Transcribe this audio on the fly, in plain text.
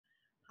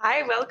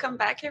Hi, welcome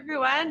back,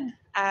 everyone.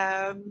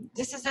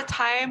 This is a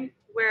time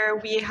where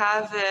we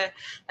have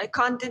a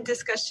content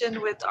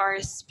discussion with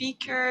our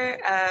speaker.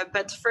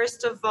 But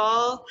first of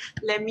all,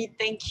 let me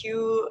thank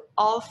you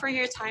all for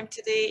your time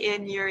today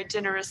and your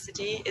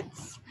generosity.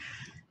 It's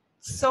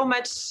so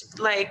much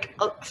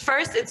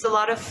first, it's a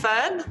lot of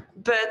fun,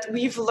 but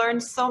we've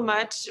learned so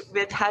much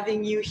with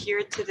having you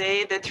here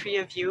today, the three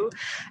of you,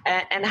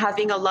 and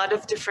having a lot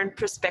of different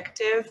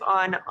perspective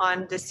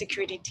on the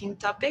security team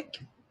topic.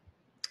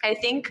 I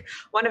think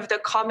one of the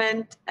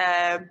common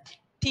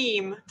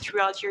theme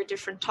throughout your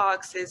different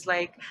talks is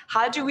like,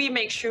 how do we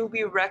make sure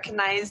we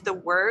recognize the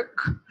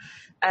work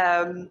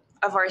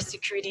of our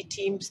security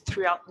teams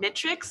throughout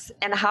metrics,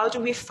 and how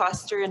do we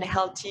foster a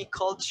healthy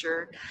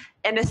culture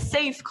and a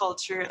safe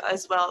culture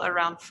as well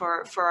around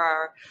for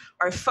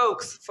our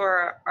folks,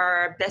 for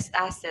our best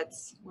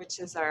assets, which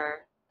is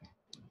our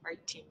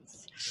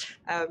teams.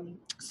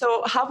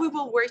 So how we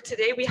will work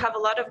today, we have a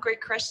lot of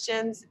great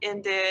questions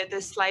in the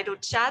Slido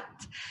chat.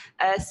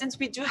 Since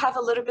we do have a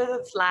little bit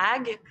of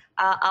lag,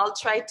 I'll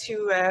try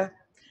to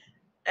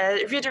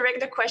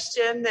redirect the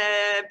question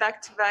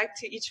back to back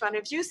to each one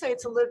of you, so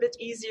it's a little bit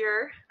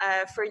easier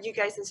for you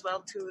guys as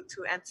well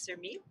to answer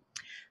me.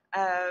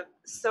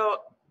 So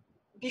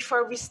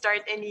before we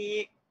start,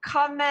 any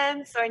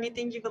comments or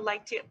anything you would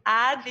like to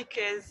add?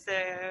 Because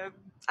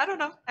I don't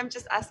know, I'm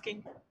just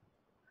asking.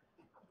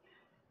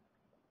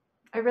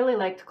 I really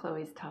liked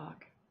Chloe's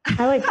talk.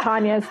 I like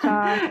Tanya's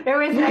talk. It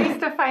was nice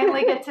to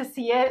finally get to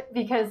see it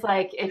because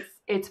like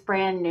it's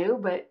brand new,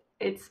 but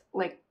it's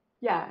like,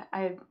 yeah,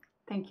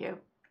 thank you.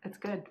 It's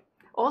good.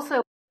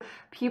 Also,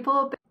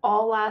 people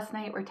all last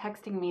night were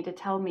texting me to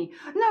tell me,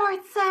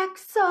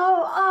 NSEC's so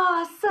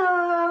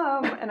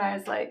awesome. And I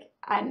was like,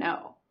 I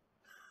know.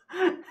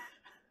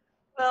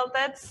 Well,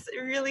 that's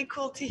really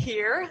cool to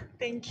hear.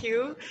 Thank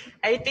you.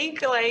 I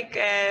think like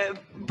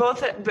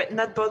both, but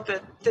not both,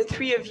 but the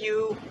three of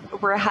you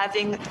were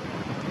having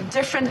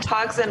different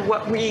talks than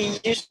what we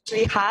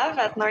usually have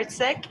at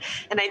NSEC.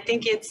 And I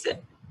think it's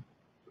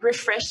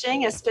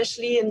refreshing,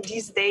 especially in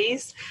these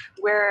days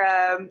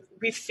where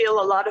we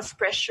feel a lot of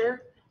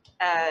pressure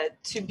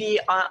to be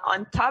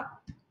on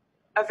top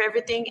of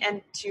everything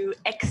and to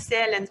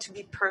excel and to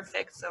be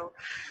perfect. So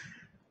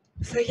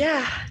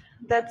yeah,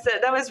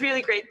 that was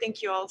really great.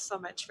 Thank you all so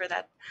much for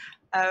that.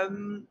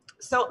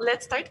 So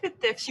let's start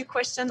with a few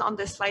questions on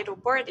the Slido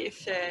board,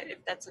 if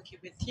that's okay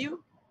with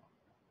you.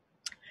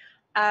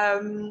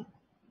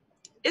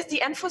 Is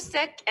the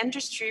Infosec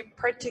industry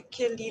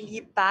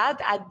particularly bad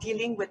at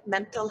dealing with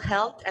mental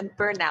health and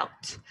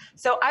burnout?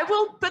 So I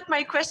will put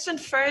my question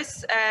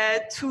first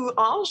to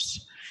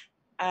Ange,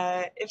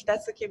 if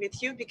that's okay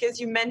with you, because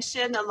you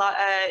mentioned a lot,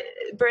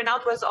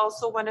 burnout was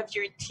also one of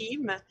your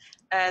team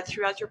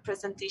throughout your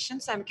presentation.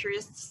 So I'm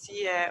curious to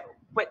see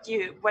what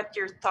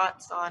your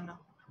thoughts on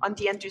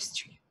the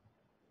industry.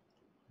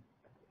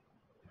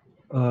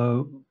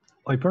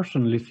 I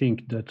personally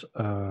think that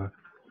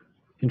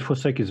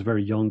Infosec is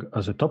very young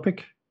as a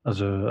topic,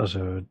 as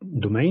a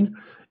domain,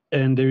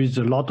 and there is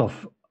a lot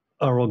of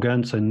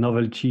arrogance and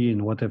novelty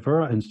and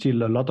whatever, and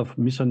still a lot of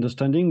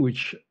misunderstanding,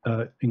 which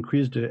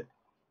increase the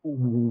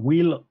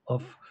will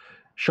of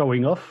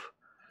showing off,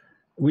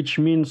 which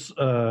means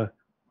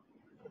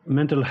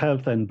mental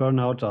health and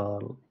burnout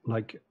are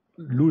like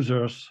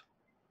losers,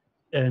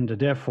 and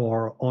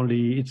therefore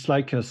only it's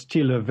like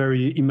still a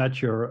very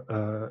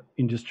immature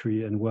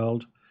industry and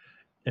world,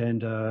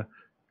 and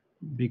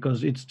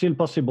because it's still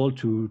possible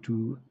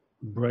to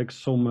break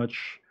so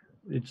much,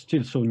 it's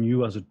still so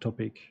new as a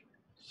topic.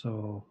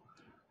 So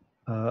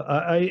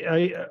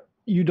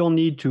you don't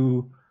need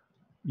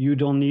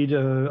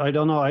I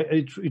don't know,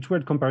 it's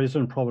weird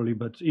comparison probably,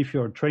 but if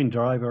you're a train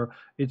driver,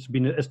 it's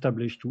been an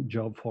established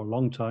job for a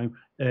long time,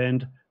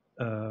 and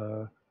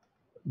the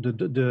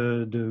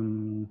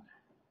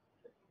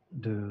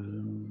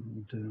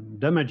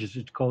damages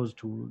it caused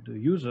to the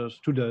users,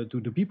 to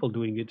the people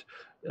doing it,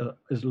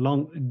 is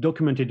long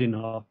documented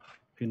enough,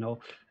 you know,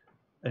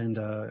 and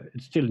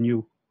it's still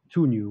new,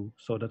 too new.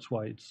 So that's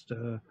why it's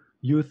the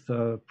youth,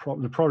 the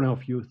problem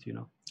of youth, you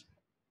know.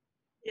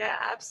 Yeah,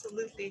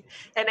 absolutely.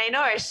 And I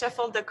know I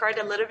shuffled the card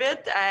a little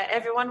bit.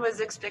 Everyone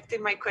was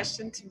expecting my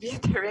question to be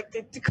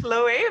directed to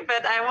Chloe,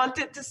 but I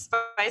wanted to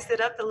spice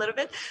it up a little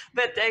bit.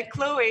 But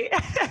Chloe,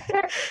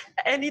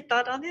 any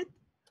thought on it?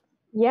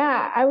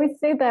 Yeah, I would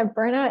say that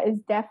burnout is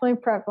definitely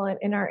prevalent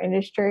in our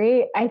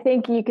industry. I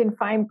think you can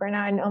find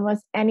burnout in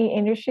almost any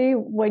industry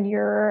when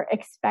you're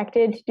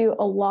expected to do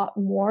a lot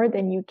more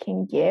than you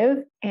can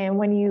give, and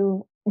when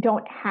you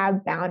don't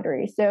have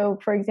boundaries. So,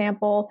 for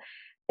example,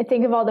 I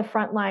think of all the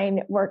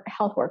frontline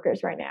health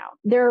workers right now.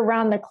 They're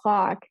around the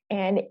clock,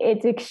 and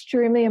it's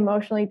extremely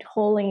emotionally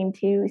tolling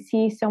to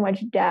see so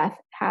much death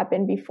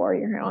happen before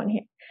your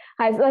own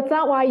eyes. That's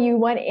not why you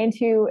went in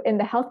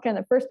the healthcare in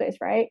the first place,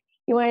 right?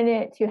 You wanted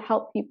it to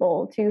help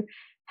people, to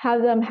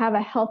have them have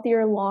a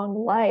healthier, long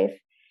life.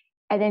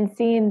 And then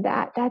seeing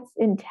that's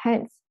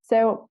intense.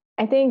 So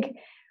I think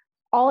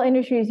all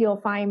industries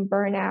you'll find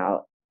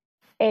burnout.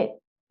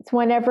 it's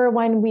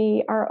when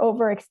we are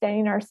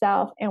overextending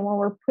ourselves and when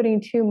we're putting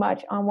too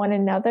much on one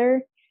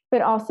another,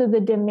 but also the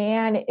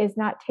demand is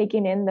not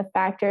taking in the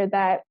factor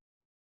that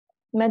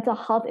mental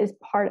health is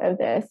part of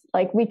this.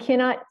 Like, we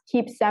cannot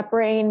keep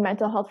separating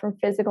mental health from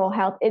physical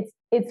health.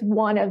 It's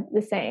one of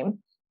the same.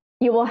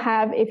 You will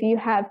have, if you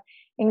have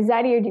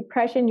anxiety or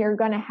depression, you're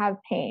going to have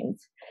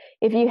pains.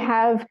 If you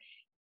have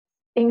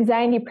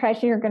anxiety and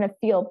depression, you're going to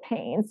feel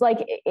pains.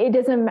 Like,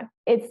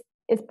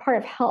 it's part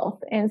of health.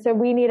 And so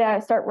we need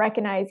to start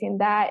recognizing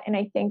that. And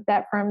I think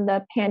that from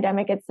the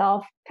pandemic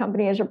itself,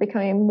 companies are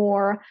becoming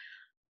more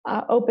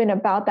open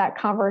about that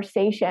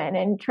conversation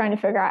and trying to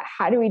figure out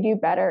how do we do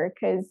better,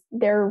 because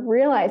they're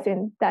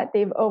realizing that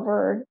they've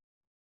over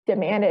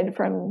demanded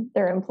from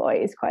their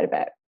employees quite a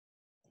bit.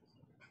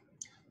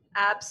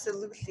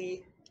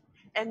 Absolutely.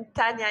 And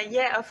Tanya,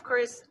 yeah, of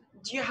course.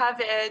 Do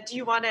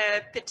you want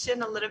to pitch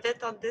in a little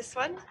bit on this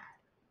one?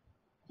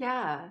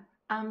 Yeah.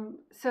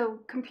 So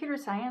computer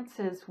science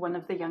is one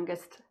of the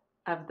youngest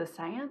of the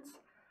science,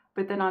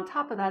 but then on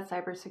top of that,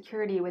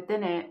 cybersecurity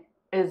within it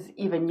is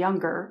even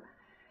younger.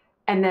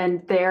 And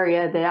then the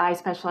area that I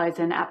specialize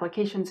in,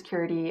 application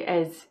security,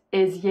 is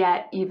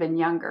yet even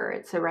younger.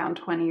 It's around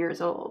 20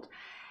 years old.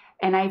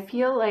 And I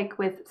feel like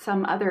with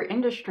some other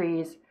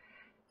industries,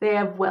 they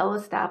have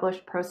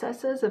well-established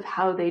processes of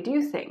how they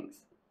do things,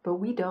 but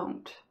we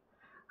don't.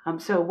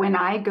 So when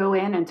I go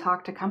in and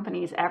talk to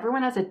companies,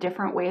 everyone has a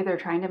different way they're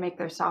trying to make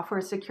their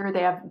software secure.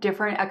 They have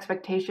different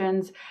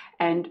expectations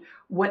and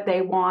what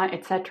they want,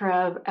 et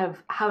cetera,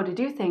 of how to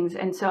do things.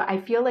 And so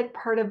I feel like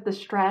part of the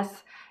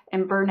stress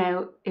and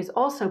burnout is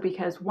also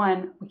because,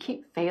 one, we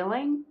keep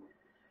failing.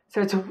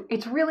 So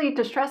it's really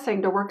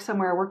distressing to work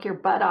somewhere, work your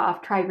butt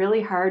off, try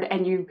really hard,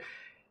 and you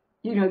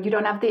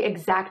don't have the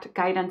exact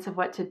guidance of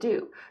what to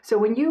do. So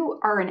when you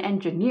are an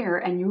engineer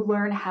and you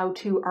learn how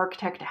to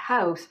architect a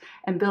house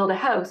and build a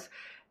house,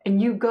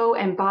 and you go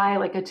and buy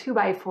like a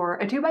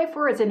 2x4, a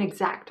 2x4 is an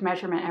exact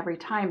measurement every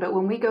time. But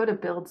when we go to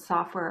build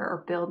software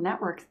or build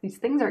networks, these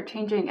things are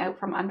changing out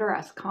from under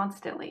us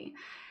constantly.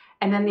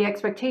 And then the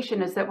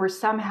expectation is that we're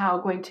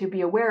somehow going to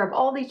be aware of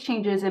all these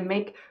changes and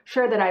make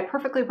sure that I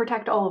perfectly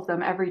protect all of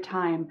them every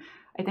time.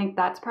 I think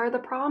that's part of the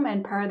problem.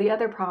 And part of the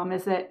other problem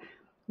is that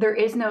there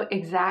is no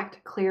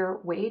exact, clear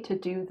way to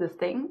do the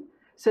thing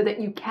so that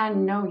you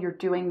can know you're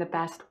doing the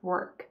best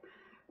work,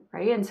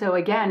 right? And so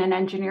again, an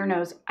engineer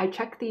knows, I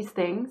check these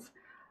things,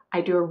 I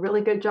do a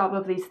really good job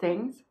of these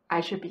things, I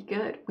should be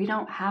good. We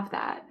don't have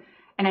that.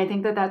 And I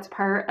think that that's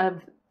part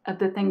of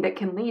the thing that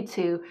can lead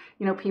to,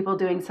 people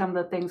doing some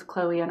of the things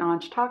Chloe and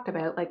Ange talked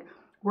about, like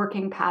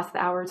working past the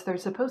hours they're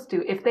supposed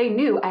to. If they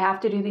knew I have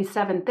to do these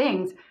 7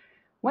 things,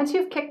 once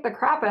you've kicked the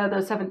crap out of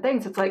those 7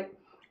 things, it's like,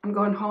 I'm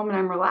going home and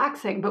I'm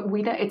relaxing, but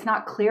it's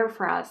not clear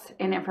for us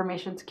in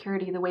information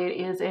security the way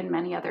it is in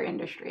many other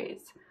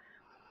industries.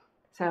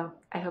 So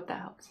I hope that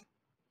helps.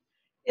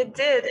 It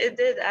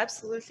did,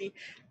 absolutely.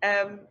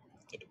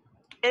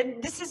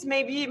 And this is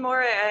maybe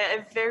more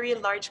a very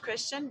large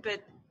question,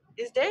 but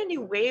is there any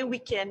way we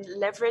can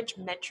leverage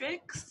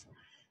metrics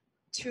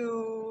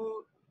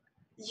to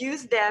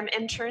use them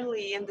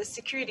internally in the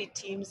security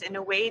teams in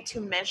a way to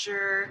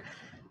measure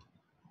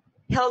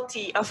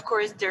healthy? Of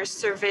course, there's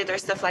survey,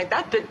 there's stuff like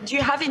that, but do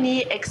you have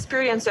any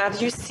experience, or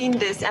have you seen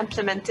this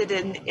implemented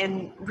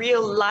in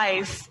real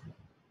life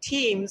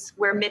teams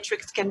where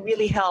metrics can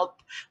really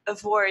help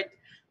avoid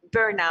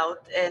burnout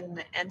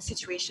and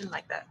situation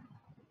like that?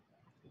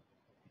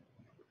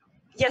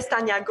 Yes,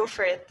 Tanya, go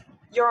for it.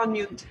 You're on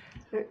mute.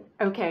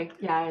 Okay,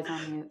 yeah, I was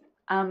on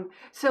mute.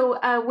 So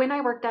when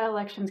I worked at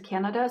Elections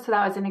Canada, so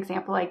that was an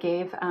example I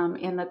gave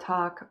in the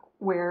talk,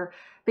 where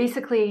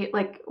basically,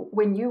 like,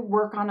 when you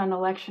work on an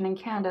election in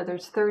Canada,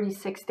 there's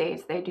 36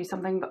 days. They do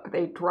something,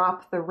 they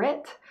drop the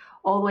writ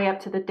all the way up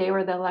to the day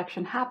where the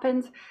election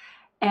happens.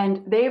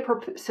 And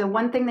so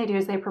one thing they do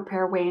is they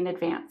prepare way in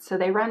advance. So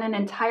they run an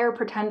entire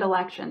pretend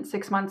election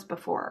 6 months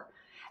before.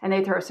 And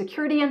they throw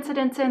security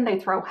incidents in, they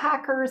throw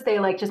hackers, they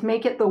just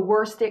make it the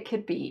worst it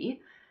could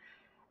be.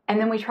 And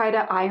then we try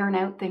to iron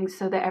out things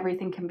so that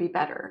everything can be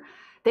better.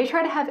 They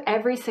try to have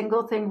every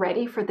single thing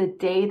ready for the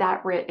day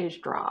that writ is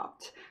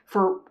dropped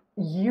for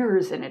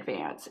years in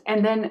advance.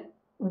 And then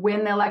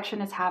when the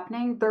election is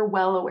happening, they're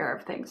well aware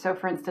of things. So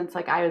for instance,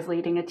 I was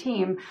leading a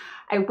team,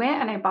 I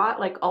went and I bought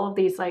all of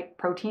these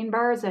protein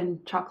bars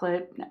and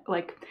chocolate,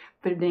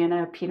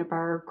 banana, peanut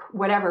bar,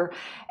 whatever.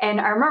 And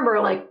I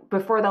remember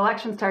before the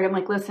election started,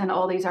 I'm listen,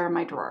 all these are in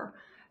my drawer.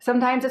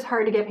 Sometimes it's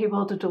hard to get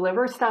people to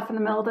deliver stuff in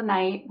the middle of the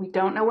night. We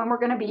don't know when we're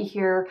going to be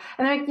here.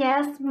 And they're like,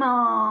 yes,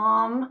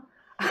 Mom.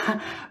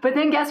 But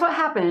then guess what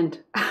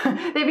happened?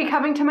 They'd be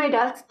coming to my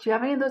desk. Do you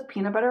have any of those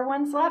peanut butter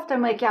ones left?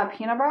 I'm like, yeah,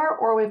 peanut butter.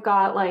 Or we've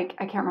got I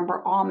can't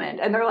remember,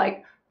 almond. And they're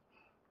like,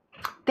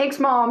 thanks,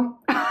 Mom.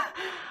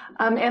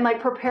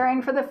 And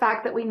preparing for the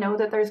fact that we know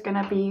that there's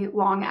going to be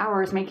long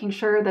hours, making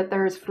sure that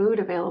there's food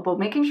available,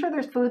 making sure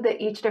there's food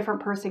that each different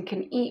person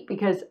can eat,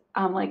 because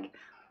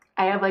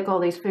I have all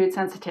these food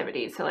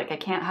sensitivities. So I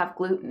can't have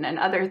gluten and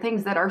other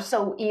things that are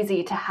so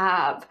easy to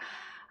have.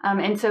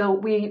 And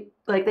so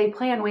they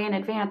plan way in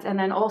advance. And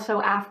then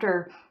also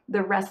after,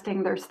 the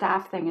resting their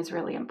staff thing is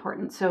really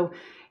important. So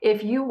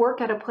if you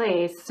work at a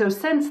place, so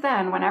since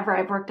then, whenever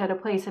I've worked at a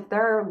place, if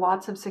there are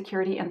lots of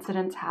security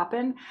incidents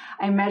happen,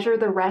 I measure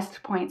the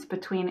rest points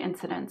between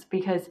incidents,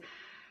 because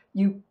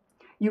you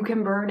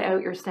can burn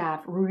out your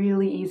staff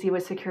really easy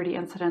with security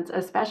incidents,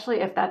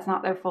 especially if that's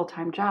not their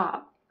full-time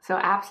job. So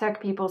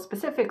AppSec people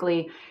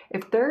specifically,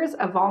 if there's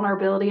a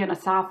vulnerability in a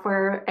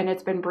software and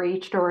it's been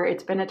breached or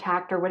it's been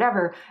attacked or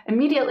whatever,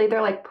 immediately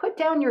they're like, put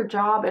down your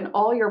job and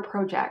all your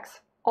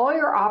projects, all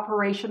your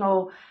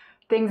operational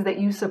things that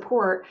you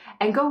support,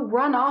 and go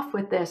run off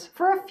with this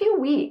for a few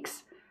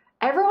weeks.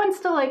 Everyone's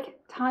still like,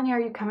 Tanya, are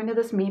you coming to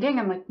this meeting?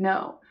 I'm like,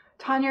 no.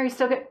 Tanya, are you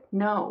still good?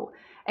 No.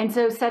 And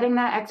so setting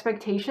that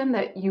expectation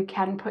that you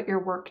can put your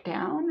work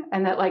down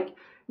and that like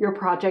your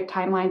project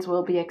timelines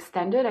will be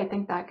extended, I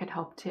think that could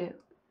help too.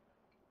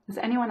 Does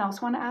anyone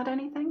else want to add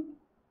anything?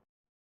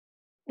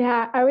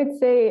 Yeah, I would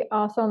say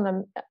also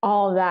on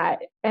all of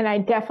that, and I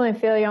definitely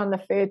feel you on the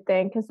food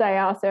thing, because I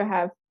also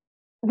have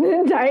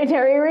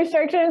dietary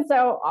restrictions.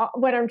 So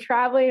when I'm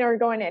traveling or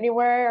going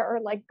anywhere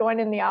or like going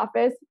in the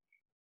office,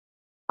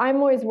 I'm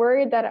always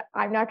worried that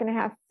I'm not going to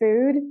have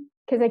food,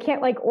 because I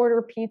can't like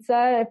order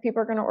pizza. If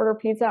people are going to order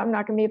pizza, I'm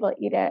not going to be able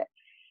to eat it.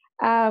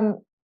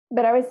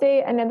 But I would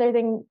say another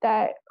thing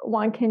that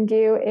one can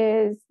do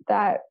is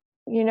that,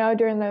 you know,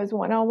 during those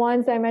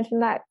one-on-ones, I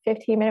mentioned that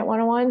 15-minute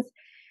one-on-ones,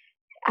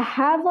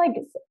 have like,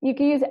 you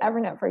can use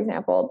Evernote, for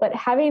example, but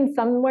having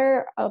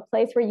somewhere, a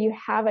place where you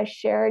have a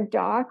shared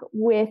doc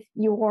with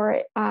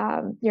your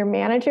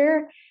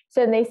manager,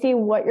 so they see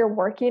what you're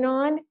working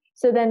on,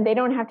 so then they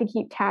don't have to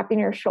keep tapping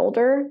your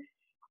shoulder.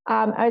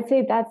 I would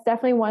say that's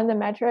definitely one of the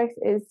metrics,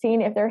 is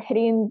seeing if they're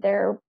hitting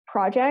their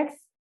projects,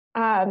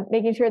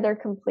 making sure they're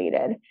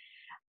completed.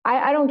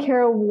 I don't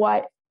care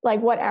what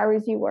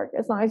hours you work,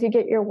 as long as you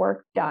get your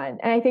work done.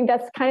 And I think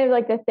that's kind of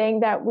like the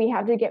thing that we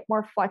have to get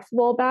more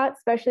flexible about,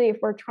 especially if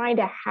we're trying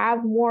to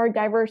have more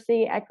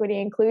diversity, equity,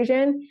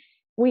 inclusion.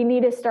 We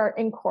need to start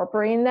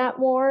incorporating that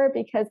more,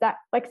 because that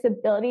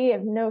flexibility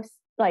of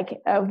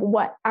of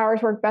what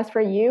hours work best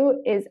for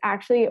you is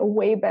actually a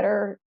way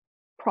better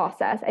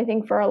process, I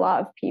think, for a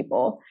lot of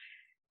people.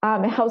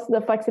 It helps with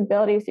the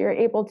flexibility, so you're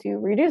able to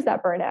reduce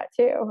that burnout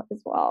too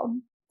as well.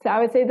 So I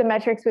would say the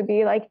metrics would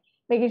be like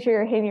making sure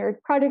you're hitting your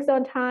projects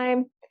on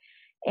time,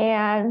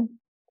 and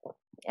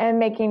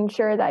making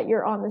sure that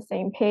you're on the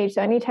same page.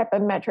 So any type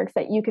of metrics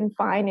that you can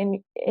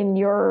find in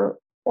your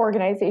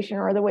organization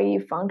or the way you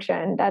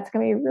function, that's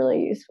going to be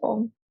really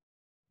useful.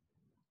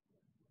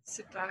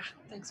 Super,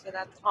 thanks for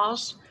that.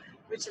 Ange,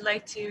 would you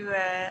like to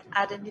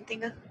add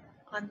anything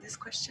on this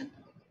question?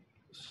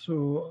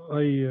 So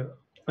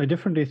I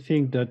definitely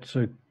think that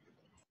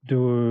the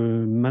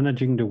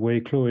managing the way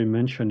Chloe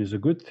mentioned is a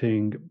good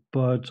thing,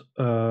 but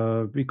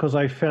because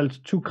I felt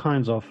two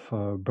kinds of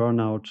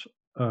burnout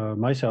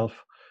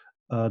myself,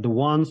 the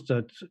ones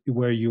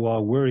where you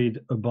are worried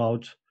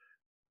about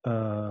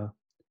the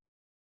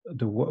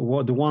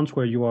ones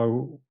where you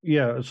are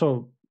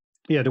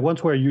the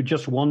ones where you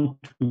just want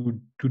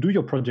to do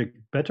your project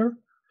better,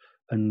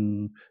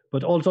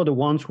 but also the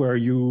ones where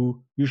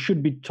you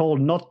should be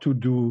told not to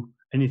do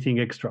anything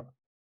extra.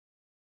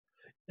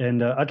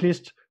 And at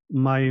least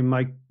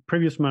my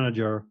previous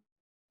manager,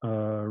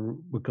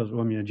 because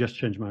I just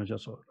changed manager,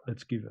 so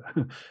let's give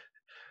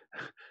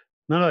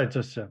it's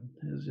just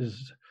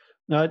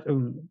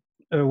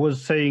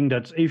was saying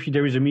that if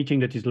there is a meeting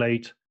that is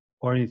late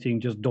or anything,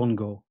 just don't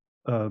go,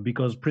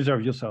 because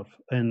preserve yourself,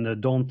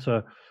 and don't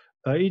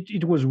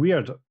it was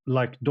weird,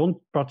 like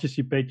don't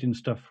participate in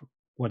stuff,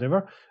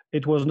 whatever.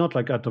 It was not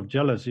like out of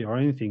jealousy or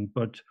anything,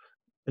 but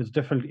it's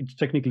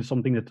technically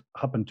something that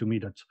happened to me,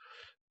 that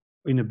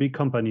in a big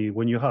company,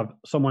 when you have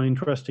someone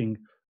interesting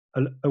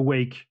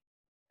awake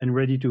and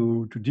ready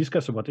to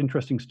discuss about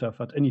interesting stuff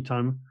at any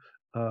time,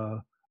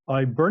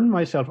 I burned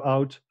myself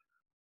out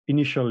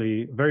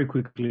initially very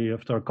quickly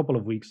after a couple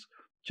of weeks,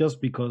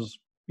 just because,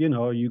 you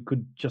know, you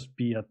could just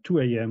be at 2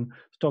 a.m.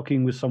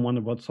 talking with someone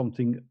about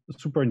something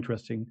super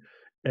interesting.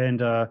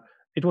 And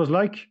it was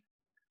like,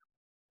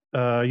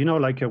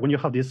 when you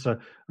have these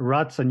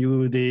rats and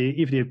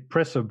if they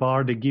press a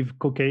bar, they get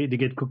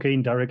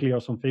cocaine directly or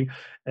something.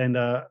 And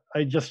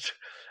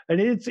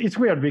it's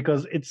weird,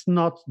 because it's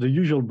not the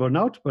usual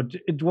burnout, but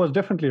it was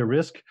definitely a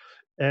risk.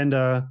 And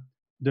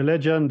the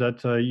legend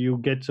that you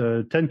get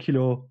 10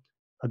 kilo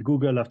at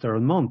Google after a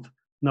month,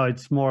 no,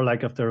 it's more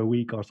like after a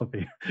week or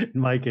something,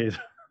 in my case.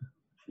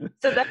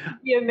 So that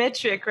would be a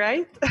metric,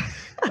 right?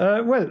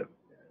 Well,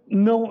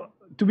 no.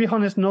 To be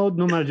honest, no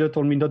manager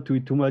told me not to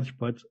eat too much,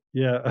 but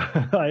yeah,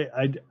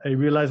 I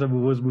realized I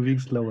was moving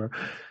slower.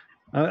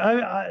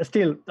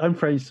 I'm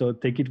French, so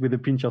take it with a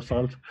pinch of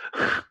salt.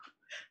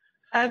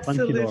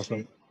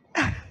 Absolutely.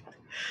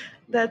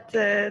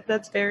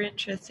 That's very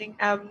interesting.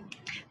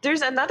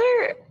 There's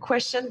another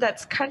question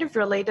that's kind of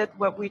related to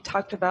what we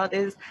talked about,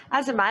 is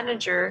as a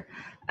manager,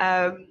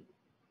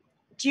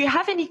 do you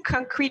have any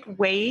concrete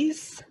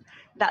ways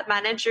that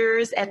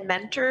managers and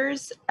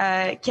mentors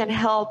can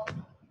help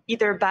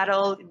either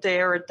battle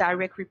their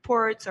direct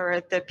reports or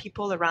the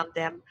people around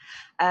them,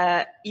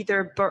 either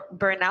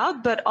burnout,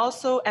 but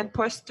also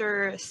imposter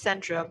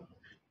syndrome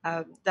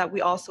that we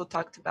also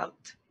talked about.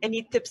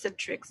 Any tips and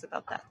tricks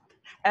about that?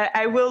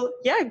 I will,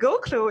 go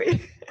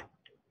Chloe.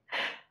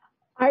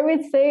 I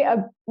would say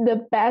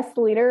the best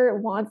leader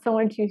wants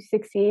someone to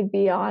succeed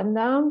beyond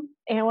them.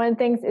 And one of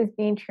the things is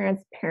being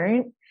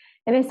transparent.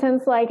 In a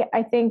sense, like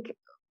I think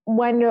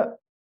when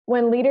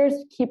leaders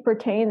keep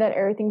pretending that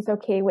everything's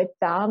okay with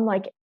them,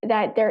 like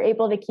that they're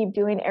able to keep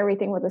doing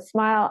everything with a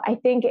smile, I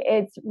think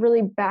it's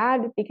really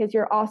bad because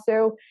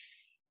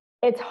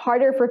it's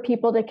harder for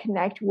people to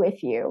connect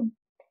with you.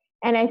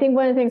 And I think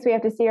one of the things we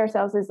have to see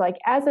ourselves is like,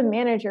 as a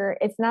manager,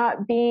 it's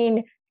not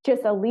being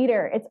just a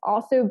leader, it's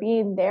also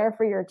being there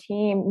for your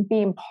team,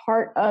 being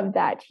part of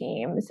that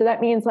team. So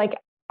that means like,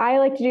 I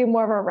like to do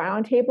more of a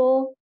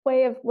roundtable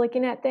way of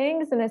looking at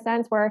things, in a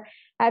sense where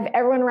I have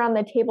everyone around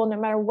the table, no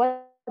matter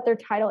what their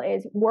title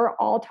is, we're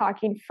all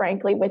talking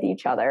frankly with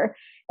each other.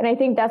 And I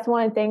think that's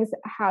one of the things,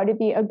 how to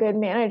be a good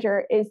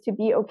manager is to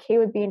be okay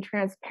with being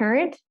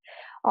transparent,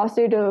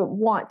 also to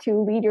want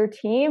to lead your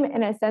team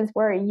in a sense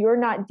where you're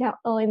not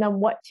telling them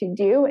what to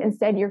do.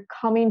 Instead, you're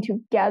coming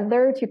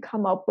together to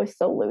come up with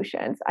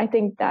solutions. I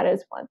think that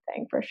is one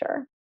thing for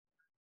sure.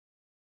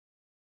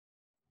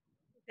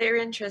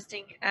 Very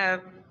interesting.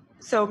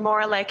 So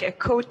more like a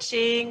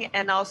coaching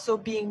and also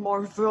being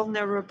more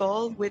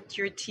vulnerable with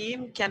your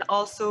team can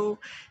also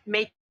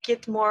make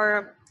it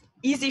more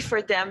easy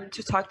for them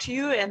to talk to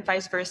you and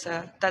vice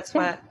versa. That's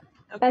what.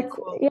 Okay,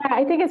 cool. Yeah,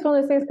 I think it's one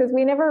of those things because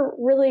we never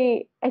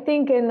really, I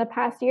think in the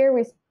past year,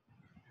 we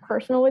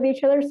personal with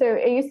each other. So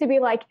it used to be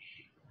like,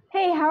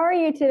 hey, how are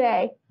you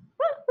today?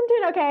 Oh, I'm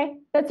doing okay.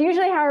 That's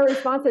usually how our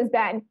response has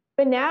been.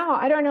 But now,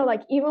 I don't know,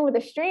 like even with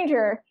a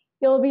stranger,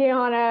 you'll be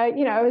on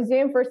a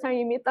Zoom first time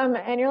you meet them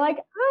and you're like,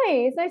 hi,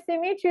 it's nice to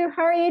meet you.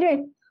 How are you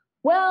doing?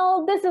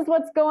 Well, this is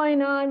what's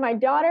going on. My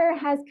daughter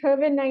has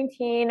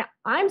COVID-19.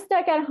 I'm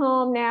stuck at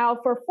home now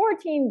for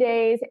 14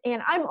 days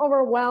and I'm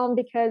overwhelmed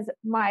because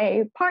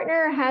my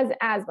partner has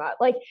asthma.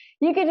 Like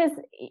you could just,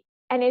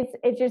 and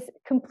it's just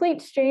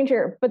complete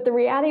stranger. But the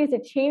reality is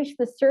it changed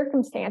the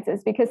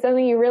circumstances because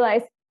suddenly you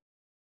realize,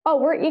 oh,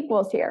 we're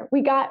equals here.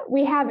 We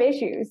have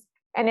issues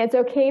and it's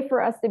okay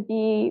for us to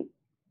be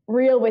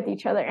real with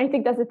each other. And I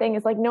think that's the thing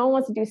is like, no one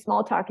wants to do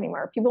small talk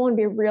anymore. People want to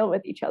be real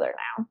with each other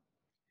now.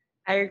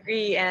 I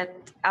agree, and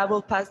I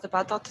will pass the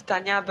baton to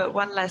Tanya, but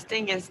one last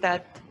thing is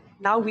that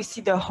now we see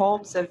the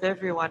homes of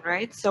everyone,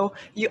 right? So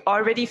you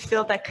already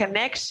feel that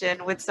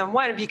connection with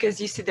someone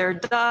because you see their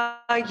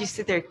dog, you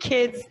see their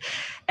kids,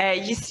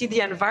 you see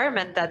the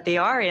environment that they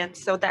are in.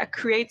 So that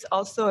creates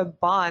also a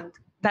bond.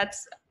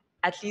 That's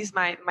at least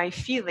my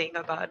feeling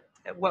about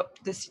what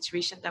the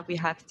situation that we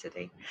have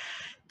today.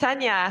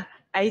 Tanya,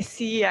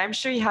 I'm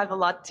sure you have a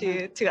lot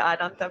to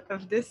add on top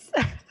of this.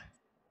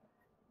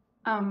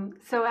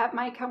 So at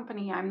my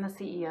company, I'm the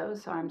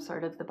CEO, so I'm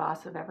sort of the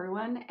boss of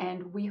everyone,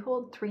 and we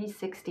hold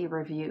 360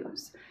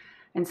 reviews.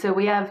 And so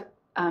we have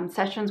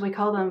sessions, we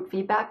call them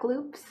feedback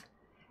loops,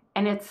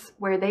 and it's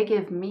where they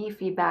give me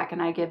feedback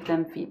and I give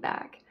them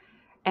feedback.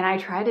 And I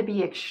try to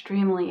be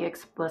extremely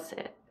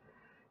explicit.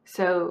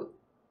 So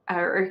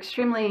or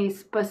extremely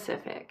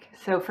specific.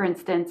 So for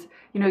instance,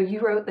 you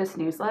wrote this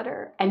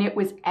newsletter and it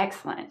was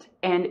excellent.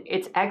 And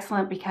it's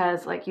excellent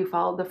because like you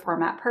followed the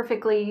format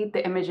perfectly.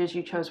 The images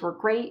you chose were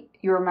great.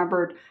 You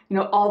remembered,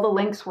 all the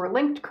links were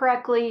linked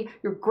correctly.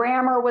 Your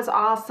grammar was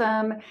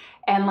awesome.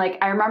 And like,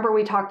 I remember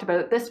we talked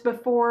about this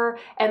before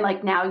and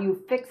like now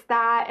you fixed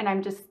that. And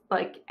I'm just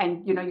like,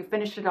 and you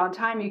finished it on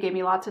time. You gave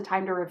me lots of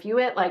time to review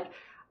it. Like,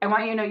 I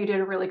want you to know you did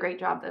a really great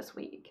job this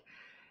week.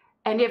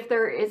 And if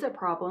there is a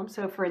problem,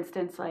 so for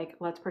instance, like,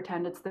 let's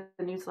pretend it's the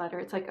newsletter.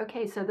 It's like,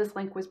 okay, so this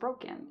link was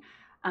broken.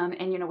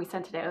 And, we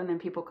sent it out and then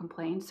people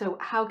complained. So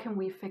how can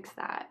we fix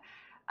that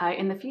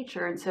in the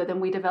future? And so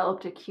then we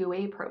developed a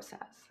QA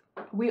process.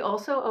 We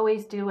also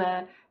always do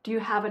you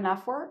have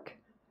enough work?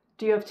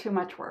 Do you have too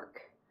much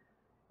work?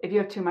 If you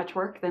have too much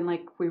work, then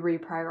like we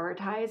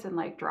reprioritize and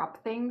like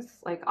drop things.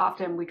 Like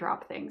often we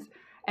drop things.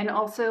 And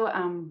also,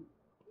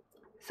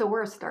 so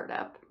we're a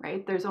startup,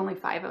 right? There's only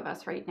 5 of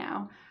us right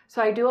now.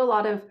 So I do a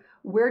lot of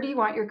where do you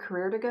want your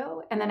career to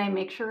go? And then I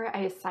make sure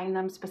I assign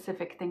them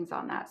specific things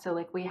on that. So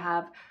like we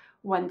have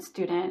one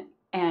student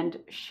and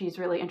she's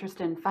really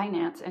interested in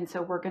finance. And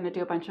so we're going to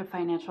do a bunch of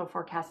financial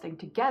forecasting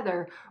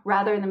together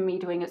rather than me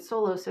doing it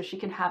solo so she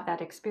can have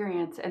that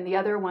experience. And the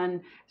other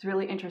one is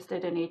really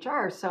interested in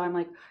HR. So I'm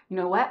like, you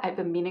know what? I've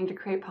been meaning to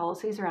create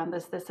policies around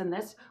this, this, and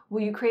this.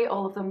 Will you create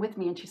all of them with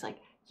me? And she's like,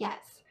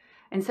 yes.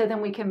 And so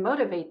then we can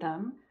motivate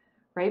them,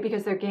 right?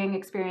 Because they're getting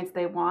experience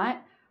they want.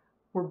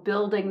 We're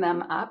building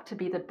them up to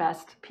be the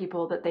best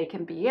people that they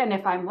can be. And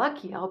if I'm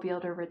lucky, I'll be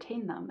able to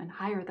retain them and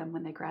hire them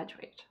when they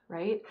graduate,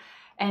 right?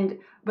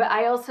 But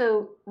I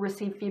also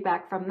receive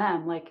feedback from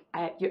them, like,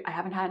 I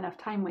haven't had enough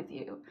time with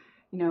you,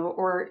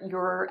 or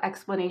your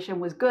explanation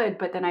was good,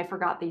 but then I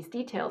forgot these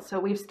details. So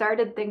we've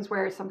started things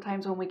where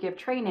sometimes when we give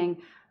training,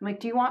 I'm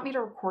like, do you want me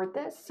to record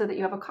this so that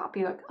you have a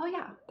copy? Like, oh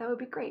yeah, that would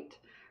be great,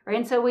 right?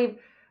 And so we've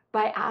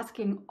by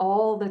asking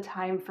all the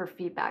time for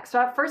feedback. So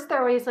at first they're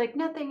always like,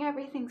 nothing,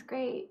 everything's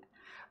great.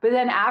 But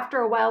then after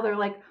a while, they're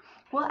like,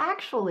 well,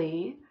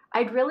 actually,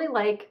 I'd really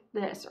like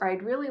this, or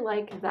I'd really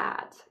like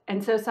that.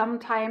 And so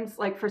sometimes,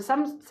 like for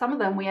some of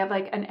them, we have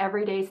like an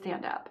everyday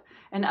stand-up.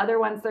 And other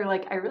ones, they're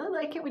like, I really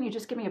like it when you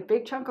just give me a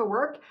big chunk of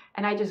work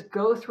and I just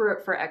go through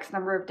it for X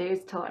number of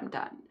days till I'm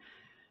done.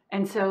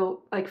 And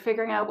so like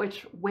figuring out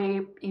which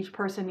way each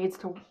person needs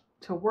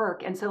to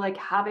work. And so like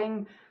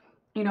having,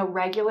 you know,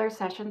 regular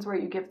sessions where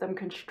you give them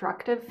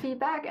constructive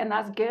feedback, and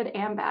that's good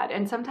and bad.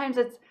 And sometimes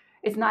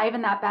it's not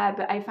even that bad,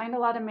 but I find a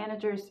lot of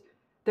managers,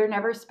 they're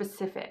never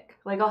specific.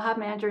 Like I'll have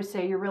managers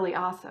say, you're really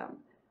awesome.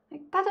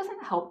 Like that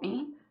doesn't help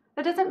me.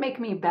 That doesn't make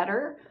me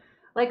better.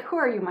 Like, who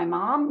are you, my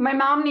mom? My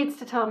mom needs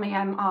to tell me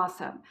I'm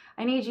awesome.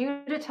 I need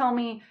you to tell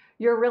me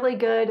you're really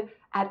good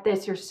at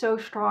this. You're so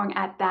strong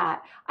at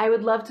that. I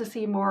would love to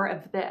see more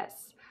of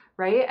this,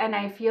 right? And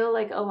I feel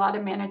like a lot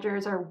of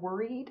managers are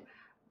worried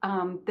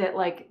that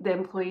like the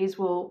employees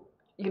will,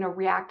 you know,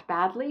 react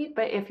badly.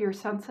 But if you're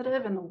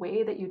sensitive in the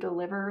way that you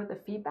deliver the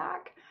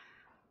feedback,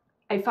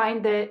 I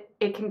find that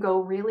it can go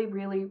really,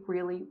 really,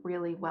 really,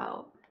 really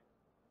well.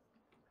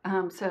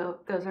 So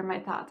those are my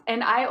thoughts.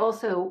 And I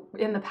also,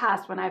 in the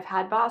past, when I've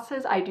had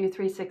bosses, I do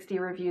 360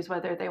 reviews,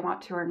 whether they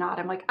want to or not.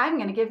 I'm like, I'm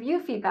going to give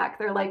you feedback.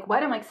 They're like,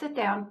 what? I'm like, sit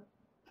down.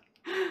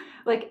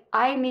 Like,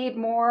 I need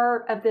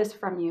more of this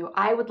from you.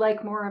 I would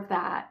like more of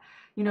that.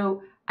 You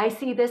know, I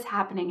see this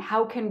happening.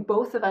 How can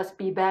both of us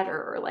be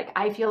better? Or like,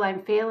 I feel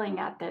I'm failing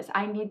at this.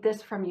 I need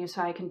this from you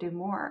so I can do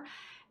more.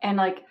 And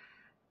like,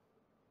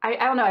 I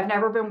don't know. I've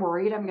never been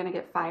worried I'm going to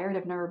get fired.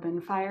 I've never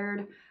been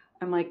fired.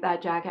 I'm like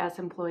that jackass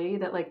employee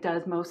that like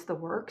does most of the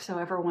work. So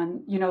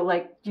everyone, you know,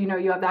 like, you know,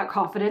 you have that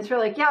confidence. You're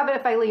like, yeah, but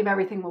if I leave,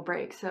 everything will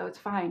break. So it's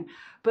fine.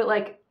 But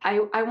like,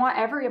 I want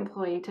every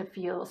employee to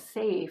feel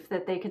safe,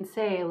 that they can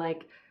say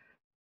like,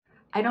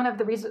 I don't have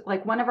the reason.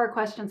 Like one of our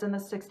questions in the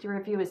 60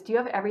 review is, do you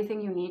have everything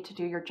you need to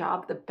do your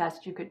job the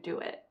best you could do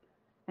it?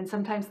 And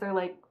sometimes they're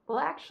like, well,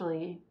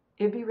 actually,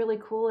 it'd be really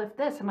cool if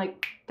this. I'm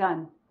like,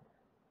 done.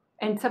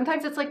 And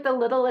sometimes it's like the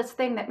littlest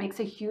thing that makes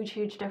a huge,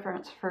 huge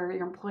difference for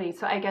your employees.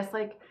 So I guess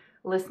like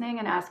listening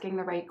and asking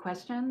the right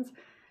questions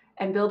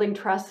and building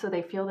trust so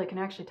they feel they can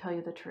actually tell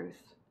you the truth.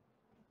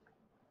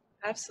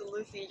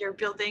 Absolutely. You're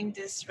building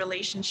this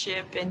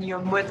relationship and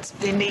you're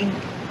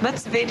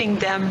motivating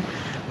them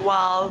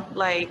while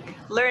like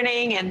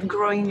learning and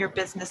growing your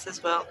business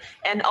as well.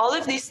 And all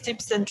of these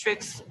tips and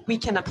tricks, we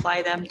can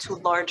apply them to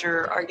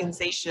larger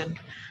organization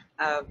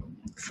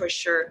for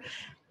sure.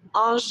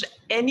 Ange,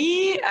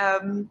 any,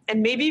 and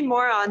maybe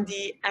more on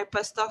the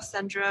imposter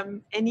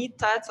syndrome, any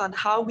thoughts on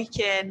how we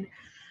can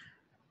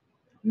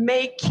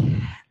make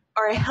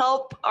or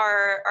help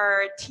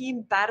our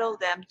team battle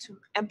them, to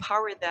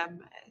empower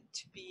them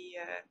to be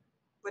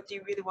what they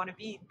really want to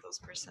be, those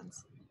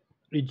persons?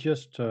 It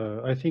just,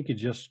 I think it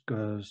just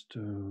goes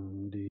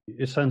to the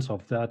essence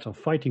of that, of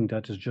fighting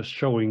that, is just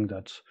showing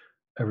that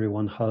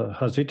everyone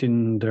has it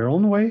in their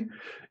own way.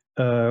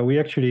 We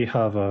actually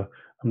have a,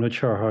 I'm not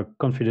sure how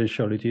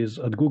confidential it is,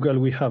 at Google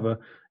we have a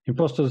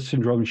imposter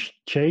syndrome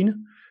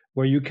chain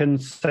where you can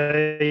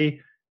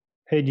say,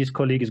 hey, this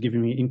colleague is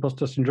giving me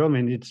imposter syndrome,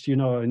 and it's, you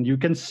know, and you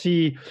can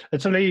see,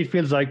 it's only, it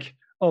feels like,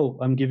 oh,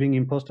 I'm giving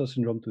imposter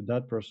syndrome to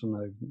that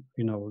person,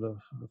 you know,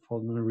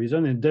 for no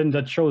reason. And then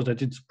that shows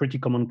that it's pretty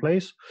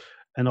commonplace.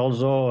 And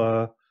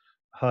also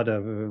had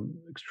a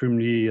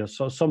extremely,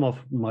 so some of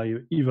my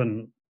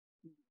even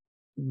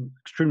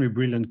extremely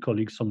brilliant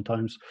colleagues,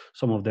 sometimes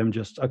some of them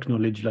just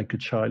acknowledge like a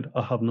child,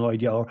 I have no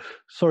idea, or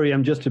sorry,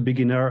 I'm just a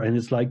beginner. And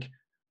it's like,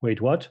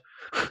 wait, what?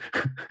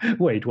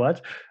 Wait,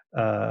 what?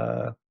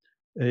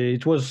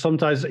 It was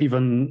sometimes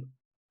even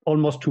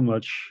almost too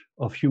much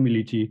of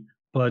humility,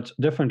 but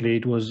definitely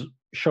it was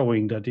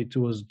showing that it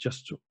was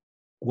just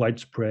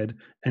widespread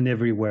and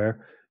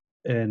everywhere,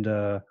 and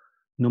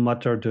no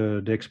matter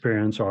the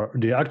experience or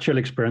the actual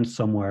experience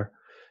somewhere,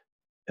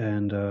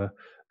 and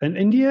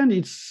in the end,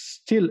 it's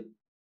still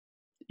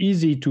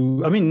easy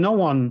to. I mean, no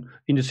one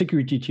in the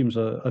security teams,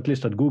 at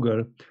least at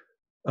Google,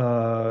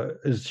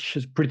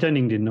 is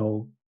pretending they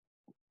know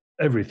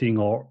everything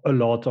or a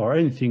lot or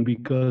anything,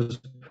 because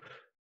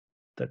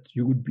that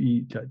you would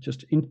be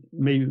just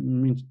maybe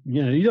means,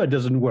 you know, it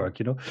doesn't work,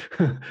 you know.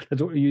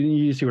 That's what,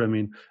 you see what I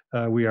mean.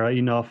 We are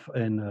enough,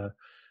 and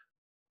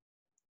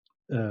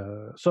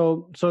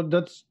so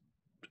that's,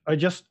 I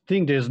just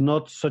think there's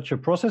not such a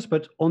process.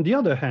 But on the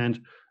other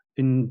hand,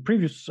 in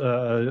previous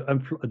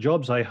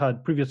jobs I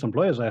had, previous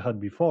employers I had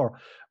before,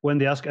 when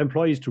they ask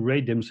employees to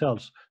rate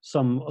themselves,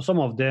 some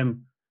of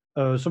them,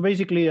 so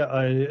basically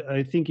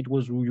I think it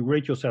was, you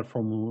rate yourself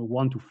from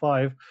 1 to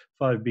 5,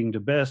 5 being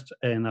the best,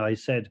 and I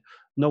said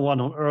no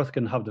one on earth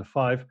can have the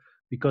 5,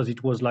 because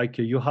it was like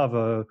you have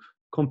a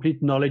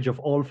complete knowledge of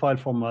all file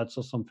formats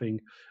or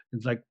something.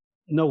 It's like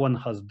no one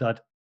has that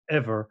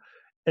ever.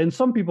 And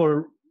some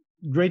people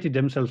rated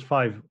themselves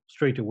 5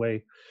 straight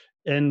away,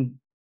 and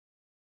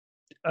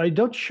I'm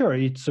not sure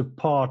it's a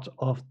part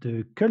of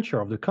the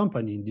culture of the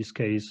company in this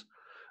case.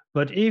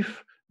 But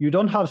if you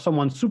don't have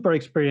someone super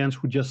experienced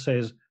who just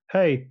says,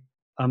 hey,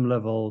 I'm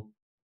level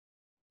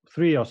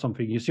 3 or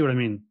something. You see what I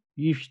mean?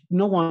 If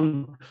no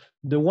one,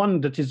 the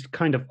one that is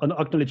kind of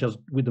acknowledged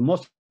with the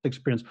most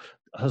experience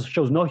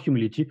shows no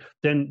humility,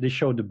 then they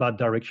show the bad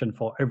direction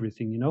for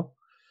everything, you know?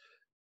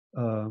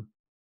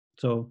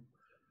 So,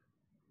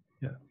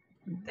 yeah.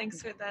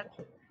 Thanks for that.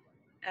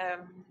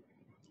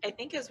 I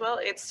think as well,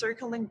 it's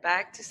circling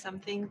back to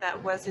something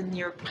that was in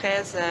your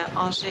press,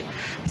 Ange.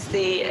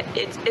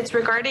 It's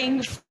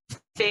regarding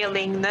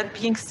failing, not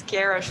being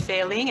scared of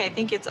failing. I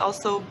think it's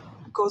also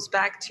goes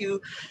back to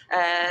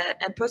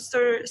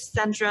imposter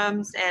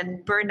syndromes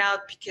and burnout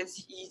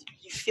because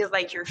you feel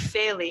like you're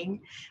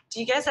failing. Do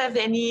you guys have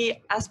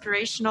any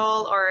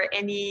aspirational or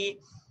any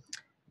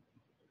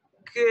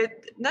good,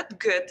 not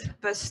good,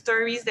 but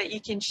stories that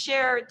you can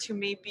share to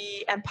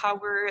maybe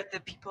empower the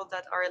people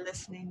that are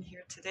listening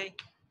here today?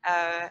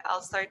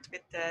 I'll start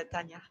with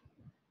Tanya.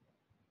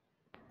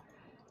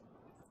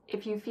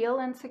 If you feel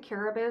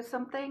insecure about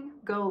something,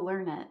 go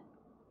learn it.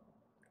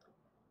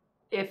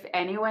 If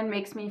anyone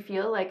makes me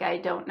feel like I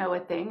don't know a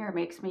thing or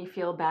makes me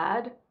feel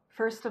bad,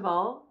 first of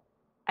all,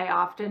 I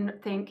often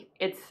think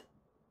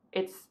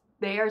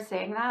they are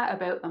saying that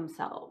about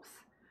themselves.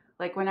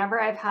 Like whenever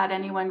I've had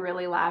anyone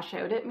really lash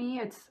out at me,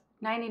 it's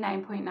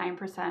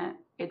 99.9%.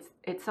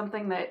 It's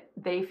something that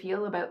they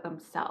feel about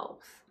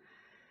themselves.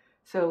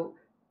 So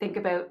think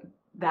about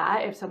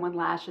that if someone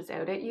lashes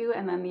out at you.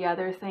 And then the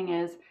other thing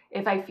is,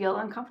 if I feel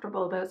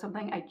uncomfortable about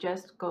something, I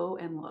just go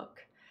and look.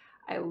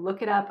 I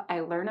look it up, I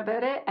learn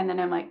about it, and then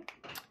I'm like,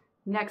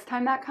 next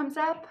time that comes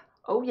up,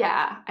 oh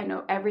yeah, I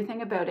know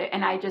everything about it.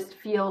 And I just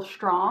feel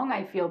strong,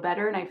 I feel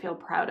better, and I feel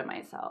proud of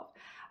myself.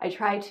 I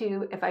try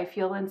to, if I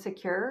feel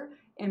insecure,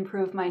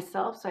 improve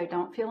myself so I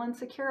don't feel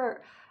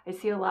insecure. I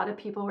see a lot of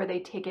people where they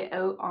take it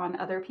out on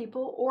other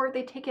people or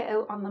they take it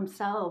out on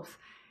themselves.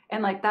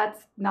 And like,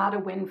 that's not a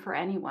win for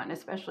anyone,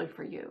 especially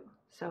for you.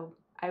 So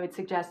I would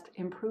suggest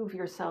improve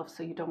yourself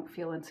so you don't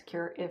feel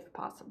insecure if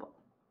possible.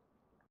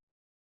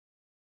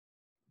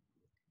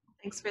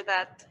 Thanks for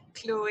that,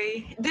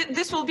 Chloe.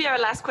 This will be our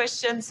last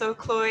question. So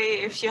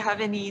Chloe, if you have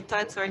any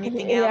thoughts or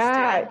anything else to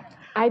add.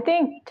 I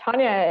think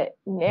Tanya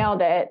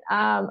nailed it.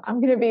 I'm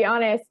going to be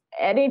honest.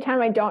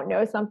 Anytime I don't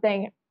know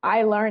something,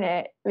 I learn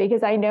it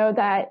because I know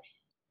that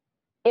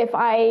if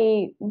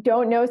I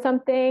don't know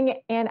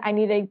something and I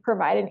need to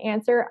provide an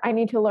answer, I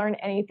need to learn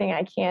anything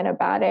I can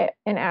about it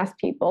and ask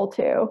people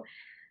too.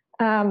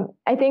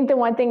 I think the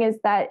one thing is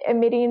that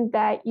admitting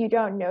that you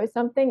don't know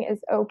something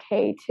is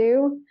okay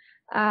too.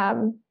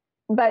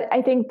 But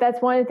I think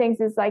that's one of the things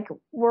is like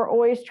we're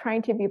always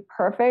trying to be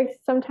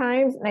perfect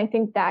sometimes. And I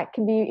think that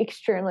can be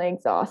extremely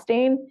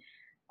exhausting.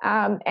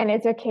 And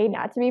it's okay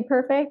not to be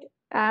perfect.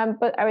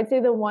 But I would say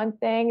the one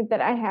thing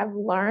that I have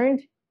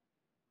learned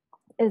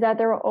is that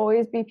there will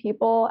always be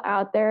people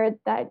out there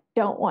that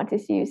don't want to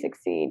see you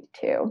succeed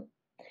too.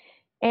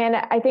 And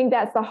I think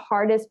that's the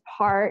hardest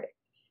part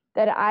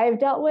that I've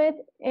dealt with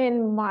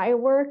in my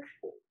work,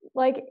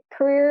 like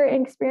career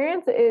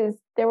experience, is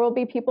there will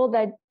be people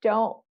that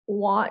don't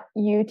want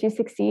you to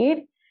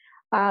succeed.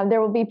 There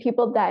will be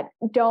people that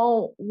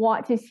don't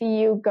want to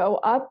see you go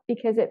up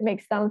because it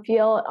makes them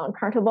feel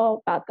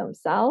uncomfortable about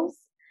themselves.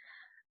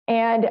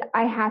 And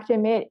I have to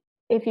admit,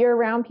 if you're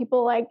around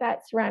people like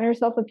that, surround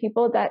yourself with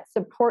people that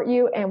support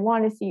you and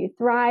want to see you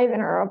thrive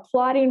and are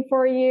applauding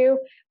for you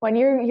when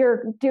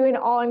you're doing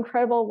all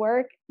incredible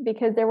work,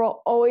 because there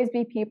will always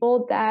be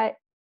people that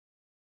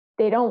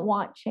they don't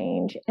want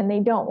change and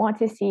they don't want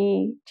to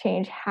see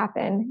change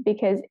happen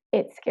because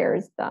it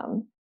scares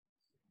them.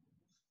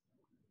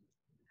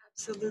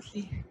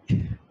 Absolutely.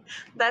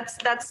 That's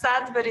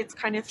sad, but it's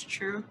kind of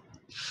true.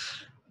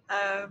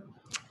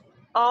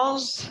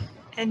 Ange,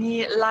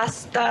 any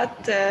last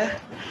thought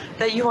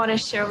that you want to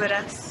share with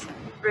us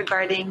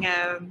regarding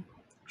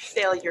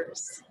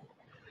failures?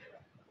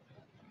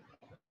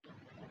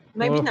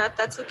 Maybe not,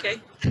 that's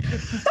okay.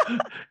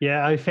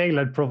 Yeah, I fail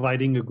at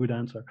providing a good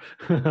answer.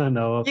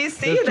 No, you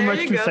see, there's too there much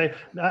you to go. say.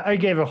 I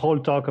gave a whole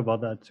talk about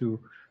that too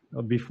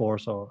before,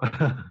 so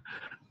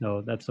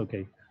no, that's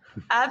okay.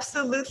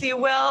 Absolutely.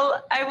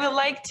 Well, I would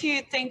like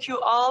to thank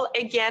you all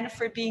again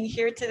for being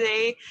here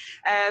today,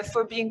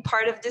 for being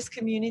part of this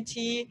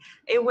community.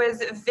 It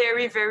was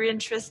very, very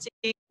interesting.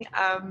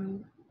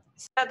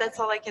 So that's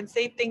all I can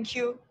say. Thank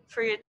you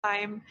for your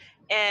time.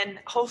 And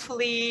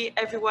hopefully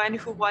everyone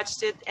who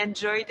watched it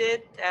enjoyed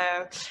it.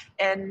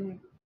 And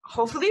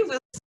hopefully we'll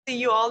see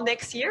you all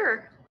next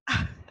year.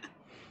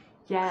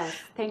 Yes.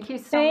 Thank you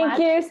so much.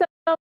 Thank you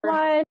so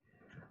much.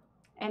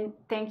 And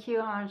thank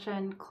you, Ange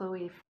and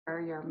Chloe,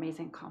 for your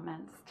amazing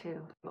comments too,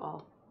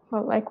 all.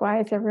 Well,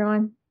 likewise,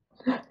 everyone.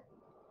 Thank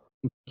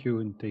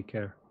you and take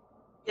care.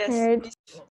 Yes.